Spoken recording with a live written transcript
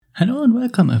Hello and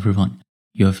welcome everyone.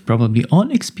 You have probably all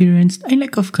experienced a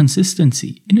lack of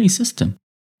consistency in a system.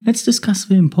 Let's discuss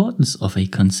the importance of a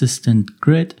consistent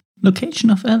grid,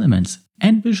 location of elements,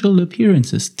 and visual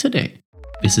appearances today.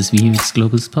 This is the UX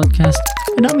Global's podcast,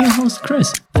 and I'm your host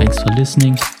Chris. Thanks for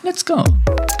listening. Let's go!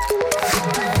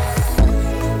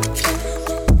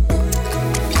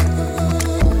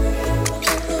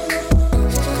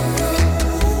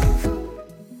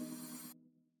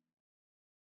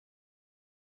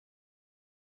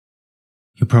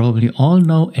 You probably all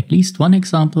know at least one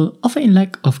example of a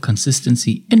lack of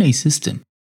consistency in a system.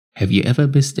 Have you ever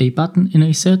missed a button in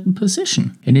a certain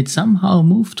position and it somehow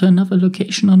moved to another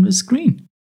location on the screen?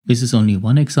 This is only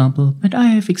one example that I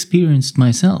have experienced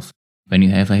myself. When you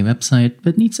have a website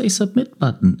that needs a submit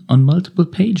button on multiple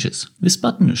pages, this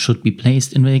button should be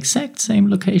placed in the exact same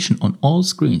location on all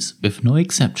screens with no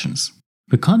exceptions.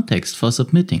 The context for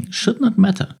submitting should not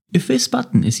matter. If this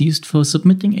button is used for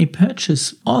submitting a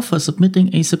purchase or for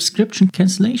submitting a subscription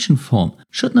cancellation form,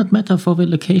 should not matter for the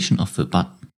location of the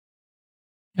button.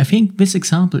 I think this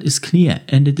example is clear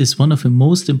and it is one of the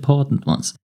most important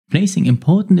ones. Placing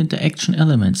important interaction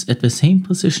elements at the same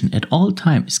position at all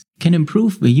times can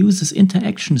improve the user's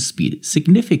interaction speed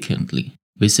significantly.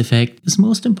 This effect is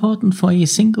most important for a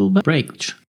single web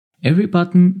page. Every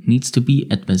button needs to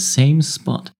be at the same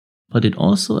spot. But it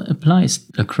also applies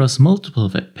across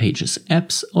multiple web pages,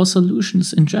 apps, or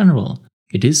solutions in general.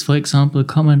 It is, for example,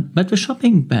 common that the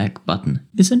shopping bag button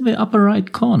is in the upper right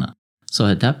corner. So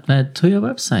adapt that to your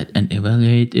website and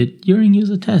evaluate it during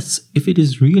user tests if it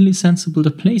is really sensible to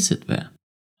place it there.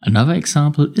 Another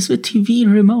example is the TV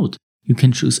remote. You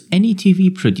can choose any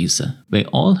TV producer. They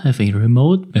all have a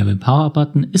remote where the power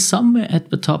button is somewhere at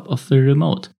the top of the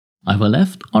remote. Either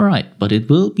left or right, but it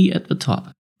will be at the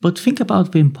top. But think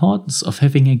about the importance of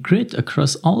having a grid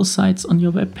across all sites on your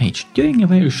web page during a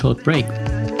very short break.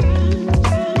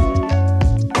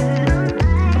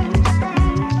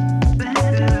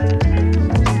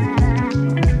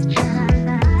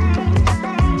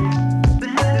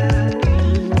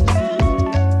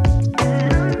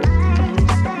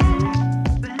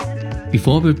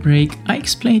 Before the break, I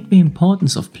explained the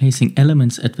importance of placing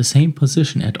elements at the same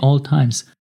position at all times.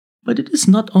 But it is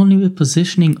not only the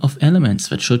positioning of elements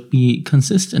that should be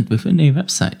consistent within a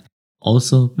website.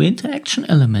 Also, the interaction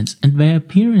elements and their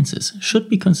appearances should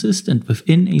be consistent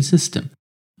within a system.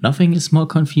 Nothing is more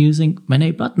confusing than a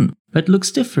button that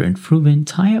looks different through the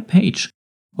entire page.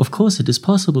 Of course, it is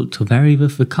possible to vary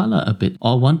with the color a bit,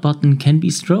 or one button can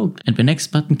be stroked and the next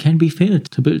button can be filled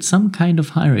to build some kind of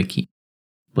hierarchy.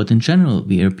 But in general,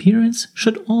 the appearance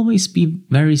should always be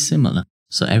very similar.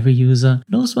 So every user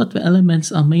knows what the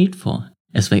elements are made for,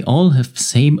 as they all have the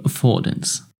same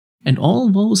affordance. And all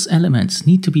those elements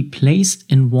need to be placed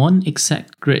in one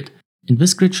exact grid, and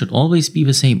this grid should always be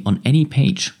the same on any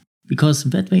page, because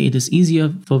that way it is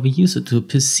easier for the user to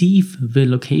perceive the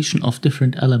location of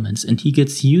different elements and he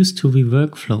gets used to the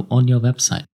workflow on your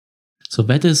website. So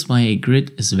that is why a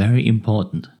grid is very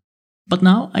important. But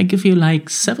now I give you like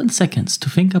 7 seconds to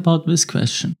think about this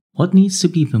question. What needs to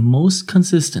be the most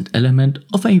consistent element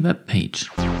of a web page?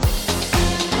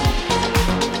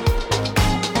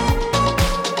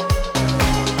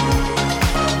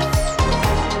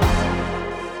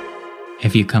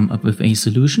 Have you come up with a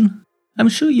solution? I'm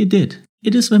sure you did.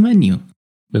 It is the menu.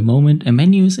 The moment a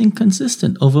menu is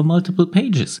inconsistent over multiple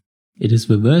pages, it is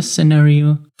the worst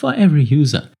scenario for every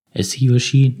user, as he or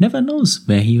she never knows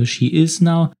where he or she is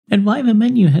now and why the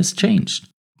menu has changed.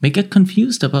 They get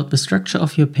confused about the structure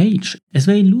of your page, as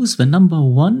they lose the number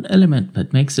one element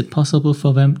that makes it possible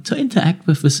for them to interact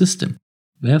with the system.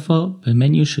 Therefore, the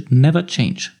menu should never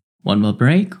change. One more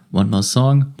break, one more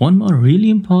song, one more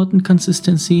really important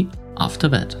consistency after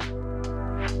that.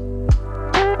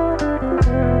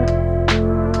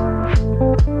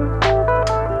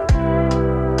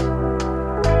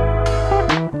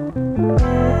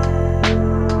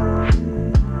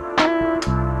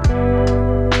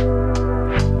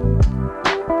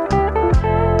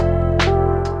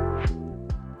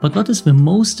 But what is the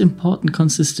most important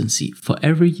consistency for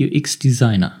every UX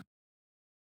designer?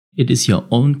 It is your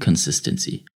own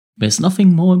consistency. There's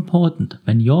nothing more important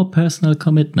than your personal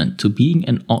commitment to being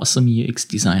an awesome UX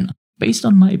designer. Based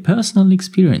on my personal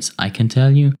experience, I can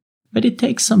tell you that it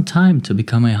takes some time to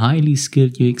become a highly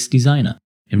skilled UX designer.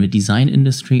 In the design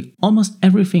industry, almost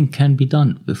everything can be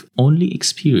done with only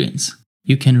experience.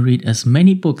 You can read as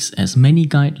many books, as many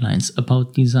guidelines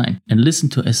about design, and listen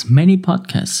to as many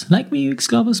podcasts like the UX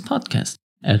Global's podcast,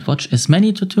 and watch as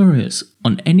many tutorials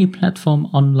on any platform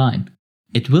online.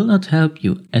 It will not help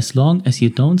you as long as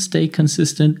you don't stay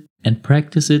consistent and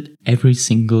practice it every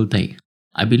single day.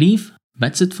 I believe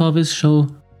That's it for this show.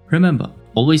 Remember,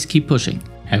 always keep pushing.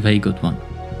 Have a good one.